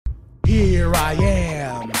Here I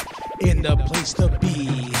am, in the place to be.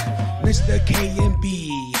 Mr.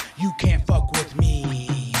 K&B, you can't fuck with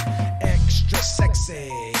me. Extra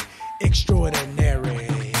sexy, extraordinary.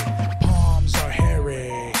 Palms are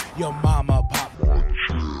hairy, your mama pop.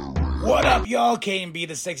 What up, y'all? K&B,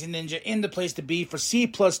 the Sexy Ninja, in the place to be for C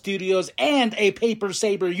Plus Studios and a Paper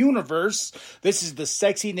Saber universe. This is the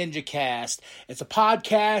Sexy Ninja Cast. It's a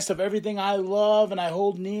podcast of everything I love and I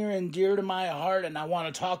hold near and dear to my heart, and I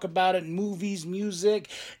want to talk about it. Movies, music,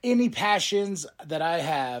 any passions that I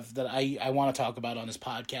have that I want to talk about on this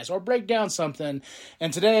podcast or break down something.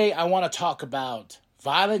 And today I want to talk about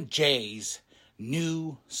Violent J's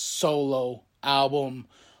new solo album,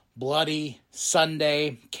 Bloody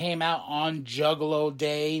Sunday. Came out on Juggalo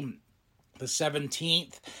Day, the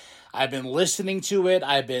 17th. I've been listening to it.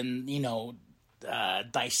 I've been,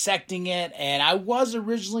 dissecting it. And I was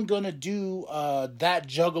originally going to do that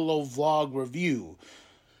Juggalo vlog review.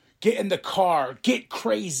 Get in the car, get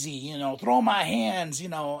crazy, throw my hands,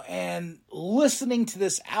 and listening to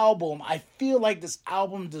this album, I feel like this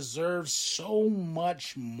album deserves so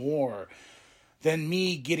much more than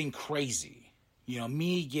me getting crazy.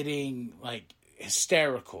 Me getting,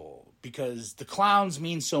 hysterical, because the Clowns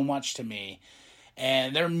mean so much to me,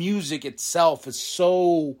 and their music itself is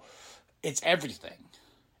it's everything.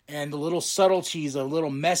 And the little subtleties of little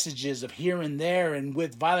messages of here and there, and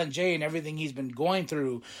with Violent J and everything he's been going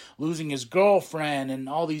through, losing his girlfriend, and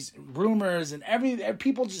all these rumors, and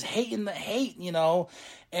people just hating the hate,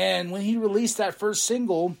 and when he released that first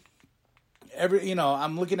single,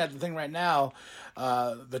 I'm looking at the thing right now,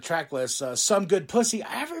 the track list, Some Good Pussy,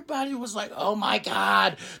 everybody was like, oh my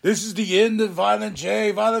God, this is the end of Violent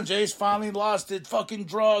J. Violent J's finally lost it, fucking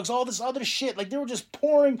drugs, all this other shit. Like, they were just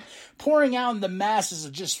pouring out in the masses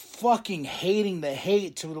of just fucking hating the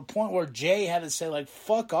hate, to the point where Jay had to say,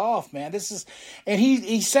 fuck off, man. This is, and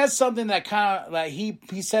he said something that kind of,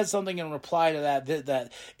 he said something in reply to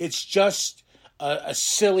that it's just a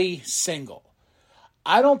silly single.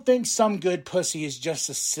 I don't think Some Good Pussy is just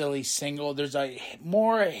a silly single. There's a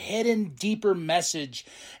more hidden, deeper message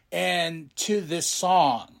and to this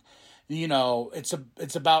song.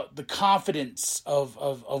 It's about the confidence of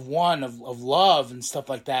love and stuff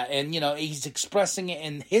like that. And, he's expressing it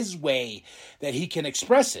in his way that he can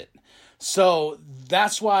express it. So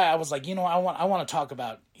that's why I was like, I want to talk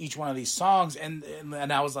about each one of these songs. And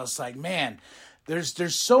I was like, man,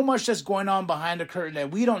 There's so much that's going on behind the curtain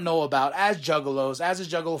that we don't know about as Juggalos, as a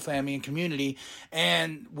Juggalo family and community.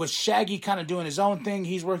 And with Shaggy kind of doing his own thing,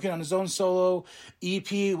 he's working on his own solo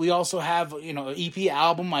EP. We also have, an EP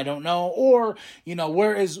album, I don't know. Or,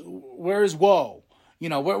 where is Whoa?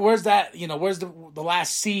 Where's that, where's the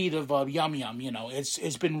last seed of Yum Yum?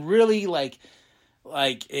 It's been really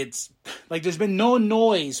it's like there's been no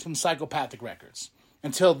noise from Psychopathic Records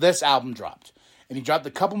until this album dropped. And he dropped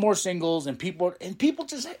a couple more singles, and people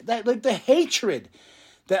just, the hatred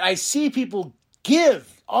that I see people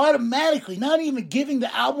give automatically, not even giving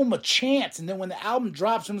the album a chance. And then when the album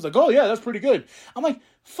drops, someone's like, oh yeah, that's pretty good. I'm like,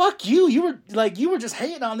 fuck you. You were just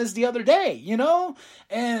hating on this the other day,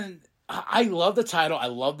 And I love the title. I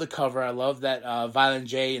love the cover. I love that Violent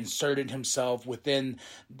J inserted himself within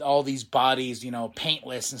all these bodies,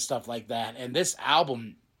 paintless and stuff like that. And this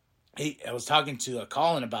album, I was talking to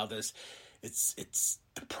Colin about this. It's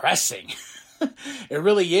depressing. It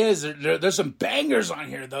really is. There's some bangers on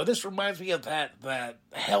here, though. This reminds me of that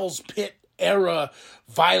Hell's Pit era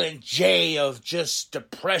Violent J, of just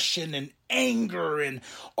depression and anger and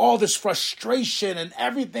all this frustration and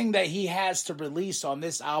everything that he has to release on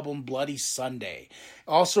this album, Bloody Sunday.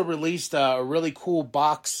 Also released a really cool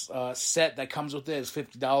box set that comes with it. It's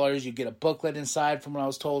 $50. You get a booklet inside. From what I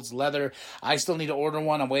was told, it's leather. I still need to order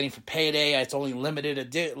one. I'm waiting for payday. It's only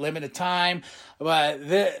limited time, but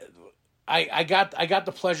I got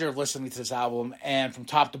the pleasure of listening to this album, and from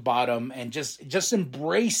top to bottom, and just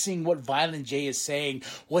embracing what Violent J is saying,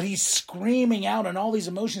 what he's screaming out, and all these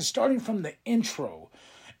emotions, starting from the intro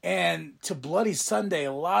and to Bloody Sunday,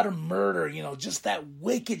 a lot of murder, just that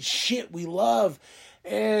wicked shit we love.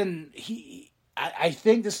 And I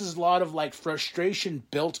think this is a lot of frustration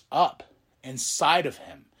built up inside of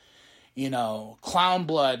him. Clown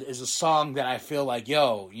Blood is a song that I feel like, you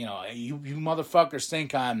motherfuckers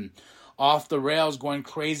think I'm off the rails going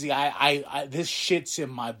crazy. I this shit's in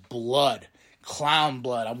my blood. Clown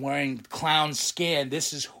blood. I'm wearing clown skin.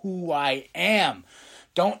 This is who I am.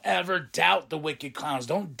 Don't ever doubt the Wicked Clowns.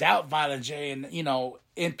 Don't doubt Violent J.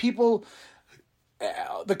 And people,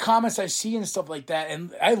 the comments I see and stuff like that.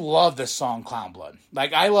 And I love this song, Clown Blood.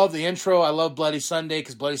 I love the intro. I love Bloody Sunday,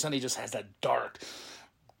 because Bloody Sunday just has that dark,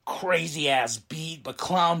 crazy ass beat, but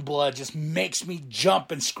Clown Blood just makes me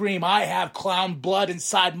jump and scream. I have clown blood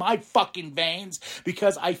inside my fucking veins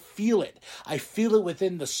because I feel it. I feel it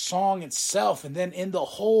within the song itself, and then in the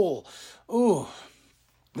whole. Ooh,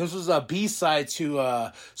 this was a B-side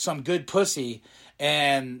to Some Good Pussy,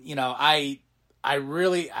 and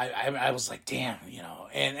I was like, damn,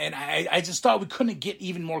 and I just thought we couldn't get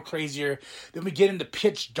even more crazier. Then we get into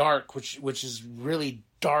Pitch Dark, which is really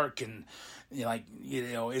dark, and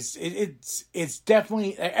it's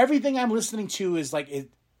definitely everything I'm listening to is like it.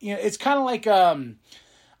 It's kind of like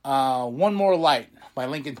One More Light by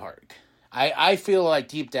Linkin Park. I feel like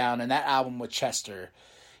deep down in that album with Chester,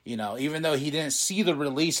 even though he didn't see the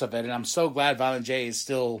release of it, and I'm so glad Violent J is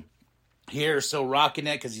still here, still rocking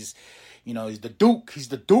it, because he's the Duke. He's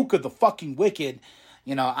the Duke of the fucking Wicked.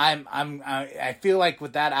 I feel like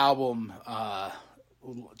with that album,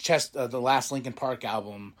 the last Linkin Park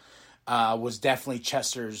album, was definitely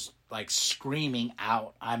Chester's like screaming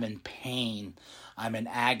out, I'm in pain, I'm in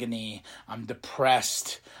agony, I'm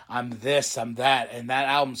depressed, I'm this, I'm that. And that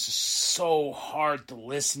album's just so hard to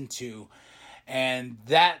listen to. And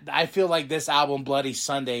that, I feel like this album, Bloody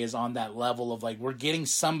Sunday, is on that level of like, we're getting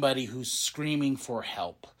somebody who's screaming for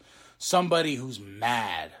help. Somebody who's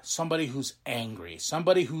mad, somebody who's angry,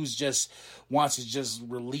 somebody who's just wants to just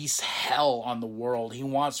release hell on the world. He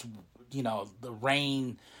wants, the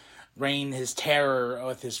rain his terror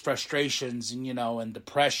with his frustrations and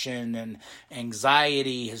depression and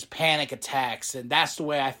anxiety, his panic attacks. And that's the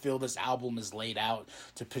way I feel this album is laid out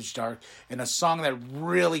to Pitch Dark. And a song that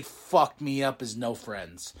really fucked me up is No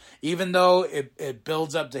Friends. Even though it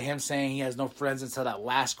builds up to him saying he has no friends until that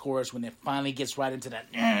last chorus, when it finally gets right into that,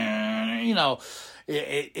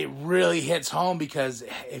 it really hits home, because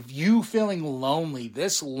if you feeling lonely,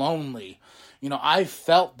 this lonely, I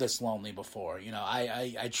felt this lonely before.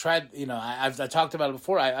 I tried, I talked about it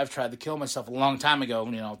before. I've tried to kill myself a long time ago.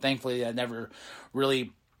 Thankfully I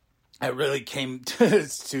really came to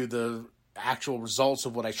the actual results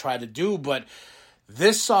of what I tried to do. But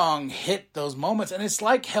this song hit those moments, and it's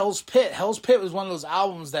like Hell's Pit. Hell's Pit was one of those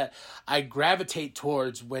albums that I gravitate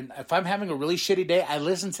towards if I'm having a really shitty day, I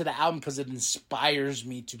listen to the album because it inspires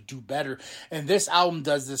me to do better. And this album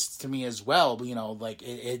does this to me as well. Like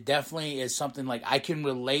it definitely is something like I can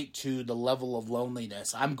relate to the level of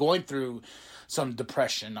loneliness. I'm going through some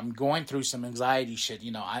depression. I'm going through some anxiety shit.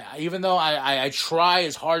 Even though I try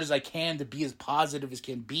as hard as I can to be as positive as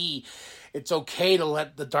can be, it's okay to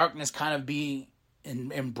let the darkness kind of be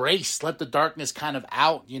embrace, let the darkness kind of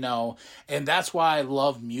out, and that's why I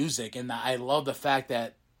love music. And I love the fact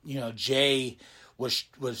that Jay was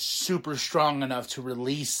super strong enough to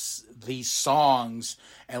release these songs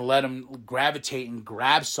and let them gravitate and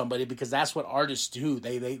grab somebody, because that's what artists do.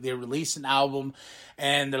 They release an album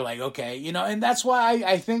and they're like, okay, and that's why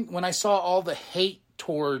I think when I saw all the hate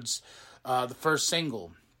towards the first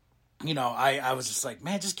single, I was just like,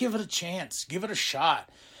 man, just give it a chance, give it a shot.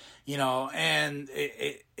 And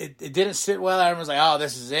it didn't sit well. Everyone was like, oh,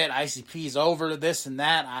 this is it. ICP's over, this and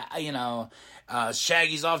that.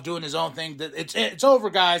 Shaggy's off doing his own thing. It's over,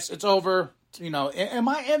 guys. It's over.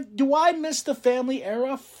 Do I miss the family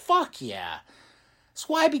era? Fuck yeah. That's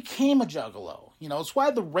why I became a juggalo. It's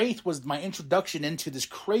why the Wraith was my introduction into this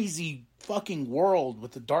crazy fucking world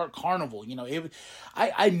with the Dark Carnival.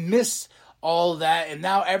 I miss all that, and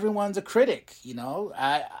now everyone's a critic.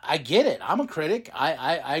 I get it. I'm a critic.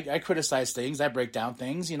 I criticize things. I break down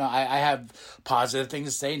things. I have positive things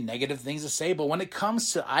to say, negative things to say. But when it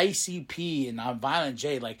comes to ICP and Violent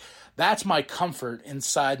J, like, that's my comfort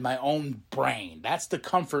inside my own brain. That's the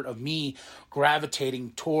comfort of me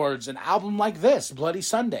gravitating towards an album like this, Bloody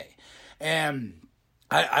Sunday. And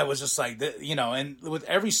I was just like, and with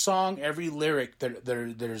every song, every lyric,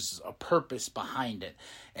 there's a purpose behind it.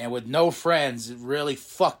 And with No Friends, it really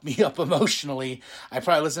fucked me up emotionally. I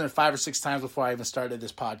probably listened to it 5 or 6 times before I even started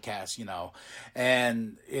this podcast,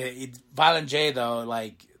 And Violent J, though,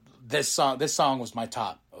 like, this song was my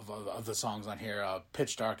top of the songs on here.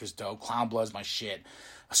 Pitch Dark is dope. Clown Blood's my shit.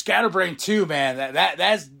 Scatterbrain too, man.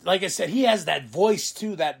 That's, like I said, he has that voice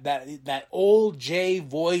too, that old J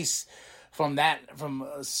voice from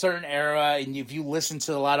a certain era. And if you listen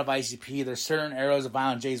to a lot of ICP, there's certain eras of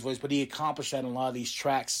Violent J's voice, but he accomplished that in a lot of these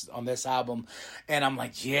tracks on this album. And I'm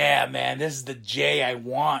like, yeah, man, this is the J I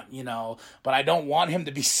want, but I don't want him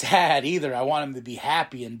to be sad either. I want him to be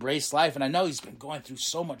happy, embrace life. And I know he's been going through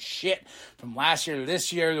so much shit from last year to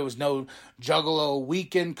this year. There was no Juggalo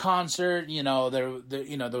Weekend concert, there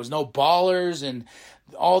was no Ballers, and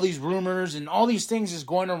all these rumors and all these things is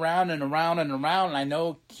going around and around and around. And I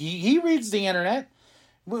know he reads the internet.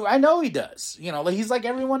 I know he does. He's like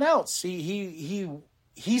everyone else. He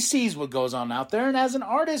he sees what goes on out there, and as an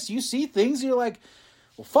artist, you see things, you're like,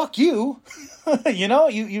 well, fuck you. You know,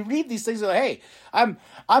 you read these things, like, hey,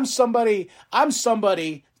 I'm somebody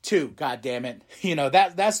too, god damn it. You know,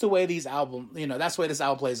 that's the way these album, you know, that's the way this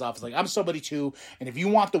album plays off. It's like, I'm somebody too, and if you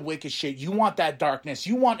want the wicked shit, you want that darkness,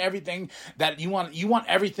 you want everything that you want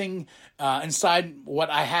everything inside what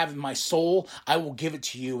I have in my soul, I will give it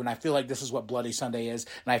to you. And I feel like this is what Bloody Sunday is,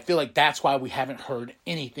 and I feel like that's why we haven't heard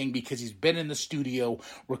anything, because he's been in the studio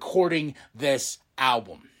recording this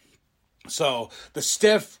album. So the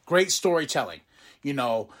Stiff, great storytelling. You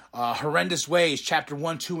know, Horrendous Ways, chapter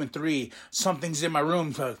 1, 2, and 3. Something's in My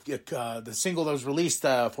Room, the single that was released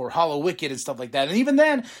for Hollow Wicked and stuff like that. And even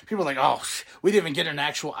then, people are like, oh, we didn't even get an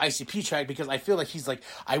actual ICP track, because I feel like he's like,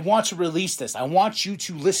 I want to release this. I want you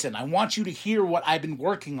to listen. I want you to hear what I've been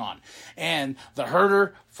working on. And The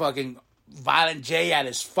Herder, fucking Violent J at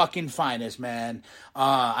his fucking finest, man.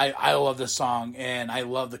 I love this song, and I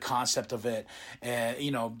love the concept of it.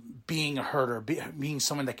 You know, being a herder, being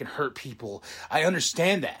someone that can hurt people. I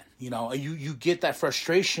understand that. You know, you get that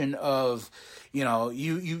frustration of, you know,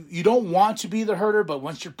 you don't want to be the herder, but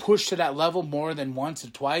once you're pushed to that level more than once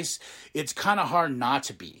or twice, it's kind of hard not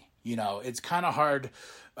to be. You know, it's kind of hard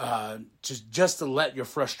just to let your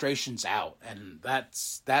frustrations out, and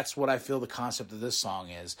that's what I feel the concept of this song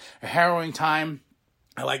is. A Harrowing Time,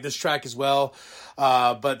 I like this track as well,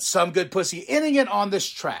 but Some Good Pussy ending it on this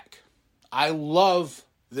track. I love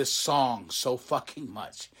this song so fucking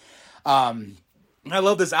much. I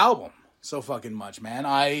love this album so fucking much, man.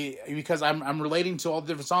 Because I'm relating to all the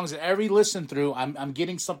different songs, and every listen through, I'm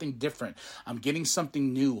getting something different. I'm getting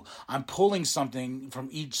something new. I'm pulling something from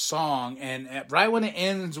each song, and right when it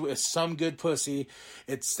ends with Some Good Pussy,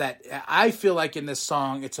 it's that I feel like in this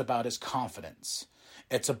song, it's about his confidence.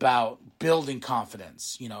 It's about building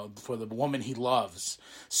confidence, you know, for the woman he loves,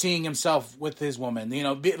 seeing himself with his woman, you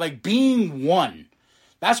know, like being one.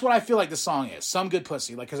 That's what I feel like the song is. Some Good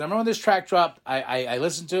Pussy. Like, because I remember when this track dropped, I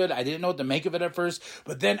listened to it. I didn't know what to make of it at first.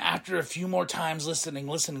 But then after a few more times listening,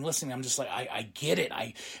 I'm just like, I get it.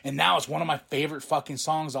 And now it's one of my favorite fucking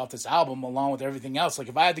songs off this album, along with everything else. Like,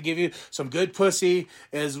 if I had to give you Some Good Pussy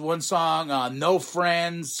is one song, No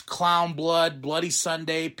Friends, Clown Blood, Bloody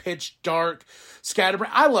Sunday, Pitch Dark,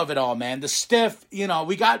 Scatterbrain. I love it all, man. The Stiff, you know,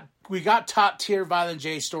 we got top tier Violent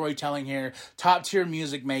J storytelling here, top tier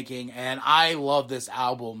music making, and I love this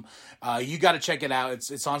album. You got to check it out.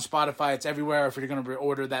 It's on Spotify. It's everywhere. If you're going to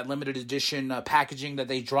order that limited edition packaging that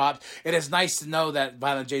they dropped, it is nice to know that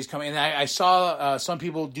Violent J is coming. And I saw some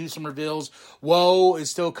people do some reveals. Whoa is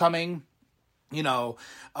still coming. You know,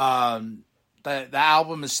 the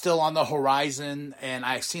album is still on the horizon, and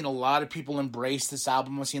I've seen a lot of people embrace this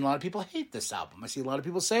album. I've seen a lot of people hate this album. I see a lot of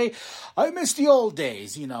people say, I miss the old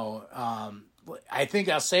days, you know. I think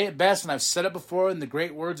I'll say it best, and I've said it before in the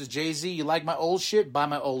great words of Jay-Z, you like my old shit, buy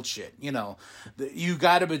my old shit. You know, you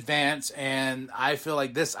got to advance, and I feel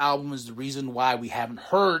like this album is the reason why we haven't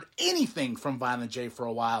heard anything from Violent J for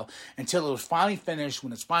a while, until it was finally finished,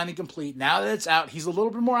 when it's finally complete. Now that it's out, he's a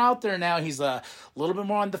little bit more out there now. He's a little bit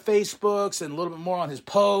more on the Facebooks and a little bit more on his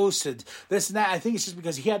posts and this and that. I think it's just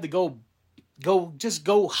because he had to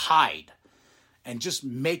go hide and just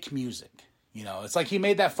make music. You know, it's like he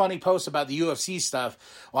made that funny post about the UFC stuff.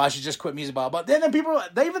 Well, I should just quit music, blah, blah. Then people,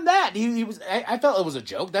 even that, he was, I felt it was a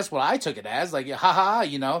joke. That's what I took it as. Like, haha,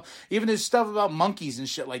 you know. Even his stuff about monkeys and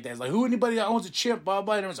shit like that. It's like, anybody that owns a chimp, blah,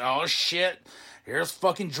 blah. And everyone's like, oh, shit. Here's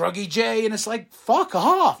fucking Druggy J. And it's like, fuck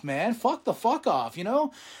off, man. Fuck the fuck off, you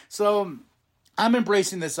know? So I'm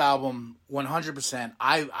embracing this album 100%.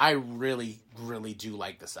 I really, really do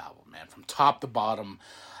like this album, man. From top to bottom.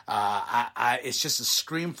 It's just a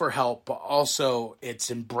scream for help, but also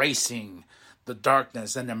it's embracing the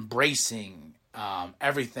darkness and embracing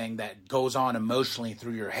everything that goes on emotionally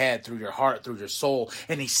through your head, through your heart, through your soul,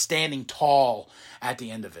 and he's standing tall at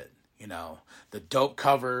the end of it. You know, the dope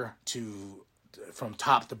cover from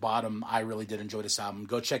top to bottom. I really did enjoy this album.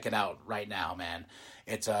 Go check it out right now, man.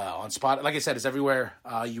 It's on Spotify. Like I said, it's everywhere.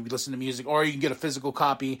 You listen to music, or you can get a physical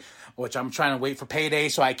copy, which I'm trying to wait for payday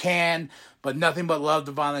so I can. But nothing but love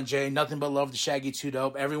to Violent J. Nothing but love to Shaggy 2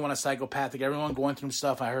 Dope. Everyone is psychopathic. Everyone going through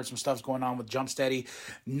stuff. I heard some stuff's going on with Jump Steady.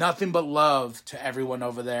 Nothing but love to everyone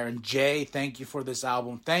over there. And Jay, thank you for this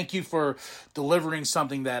album. Thank you for delivering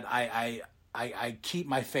something that I keep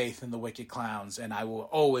my faith in the Wicked Clowns, and I will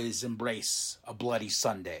always embrace a Bloody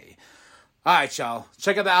Sunday. All right, y'all.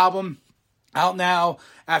 Check out the album. Out now.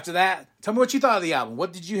 After that, tell me what you thought of the album.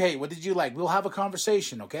 What did you hate? What did you like? We'll have a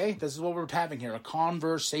conversation, okay? This is what we're having here, a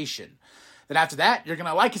conversation. Then after that, you're going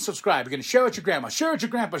to like and subscribe. You're going to share with your grandma, share with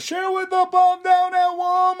your grandpa, share with the bum down at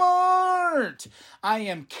Walmart. I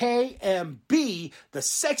am KMB, the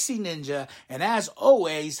Sexy Ninja, and as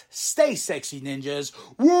always, stay sexy, ninjas.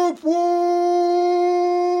 Whoop, whoop!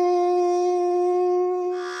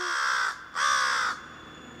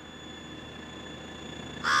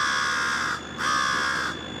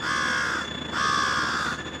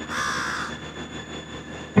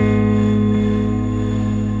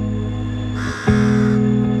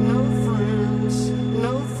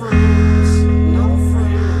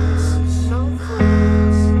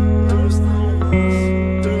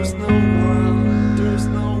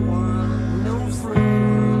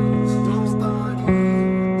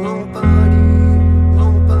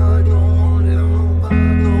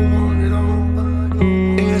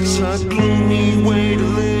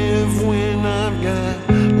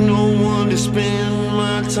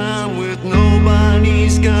 Time with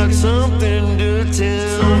nobody's got something to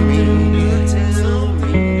tell me.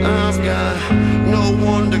 I've got no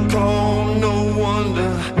one to call, no one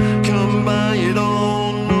to come by at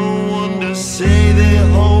all, no one to say they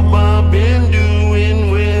hope I've been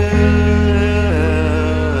doing well.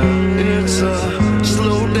 It's a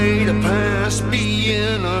slow day to pass,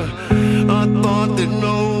 being a thought that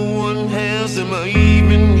no one has. Am I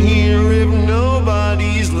even here if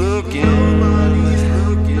nobody's looking?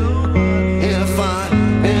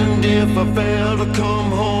 If I fail to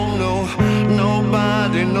come home,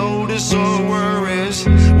 nobody notice or worries.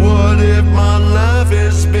 What if my life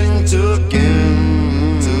has been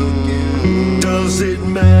taken? Does it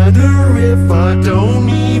matter if I don't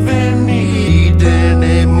even need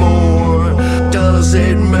anymore? Does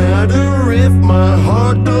it matter if my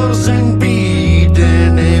heart doesn't beat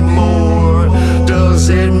anymore? Does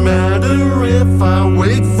it matter if I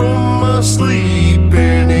wake from my sleep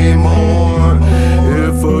anymore?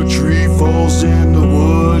 If a tree falls in the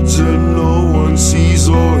woods and no one sees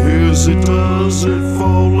or hears it, does it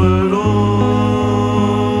fall at all?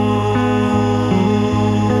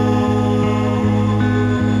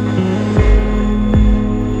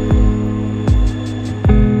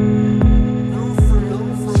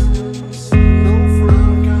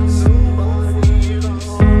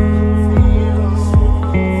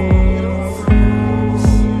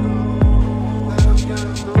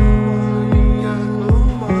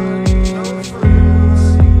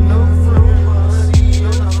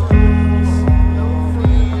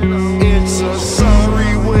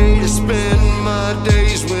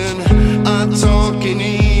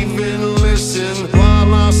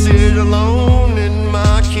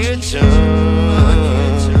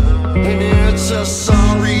 And it's a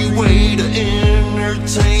sorry way to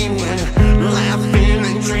entertain when laughing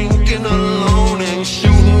and drinking alone and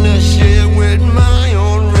shooting the shit with my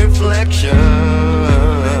own reflection.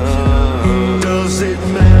 Does it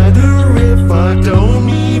matter if I don't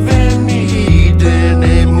even need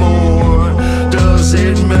anymore? Does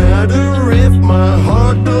it matter if my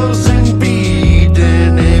heart doesn't beat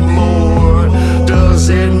anymore? Does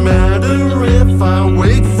it matter if I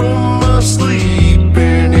wake from my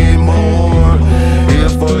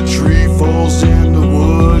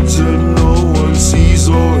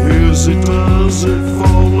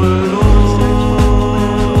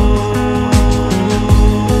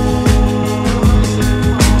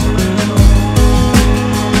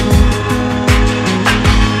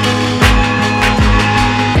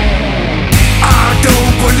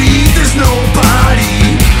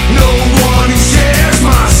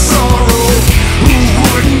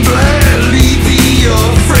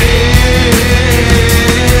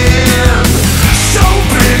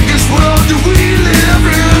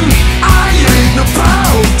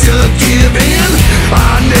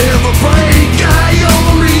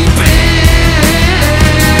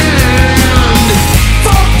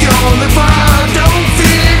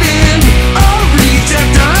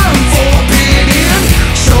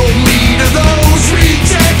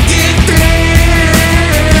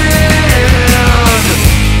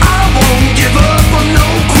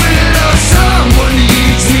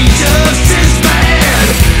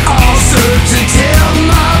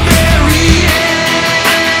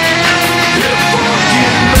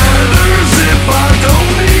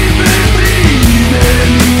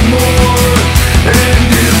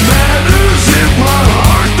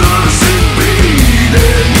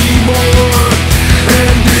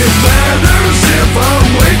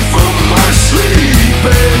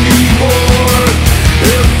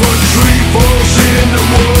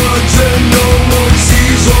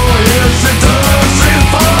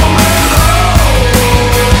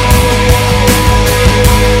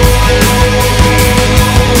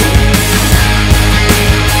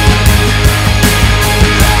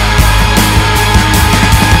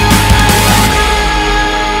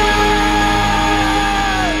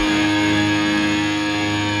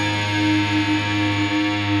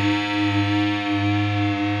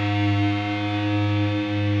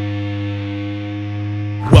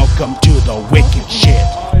welcome to the wicked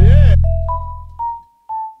shit.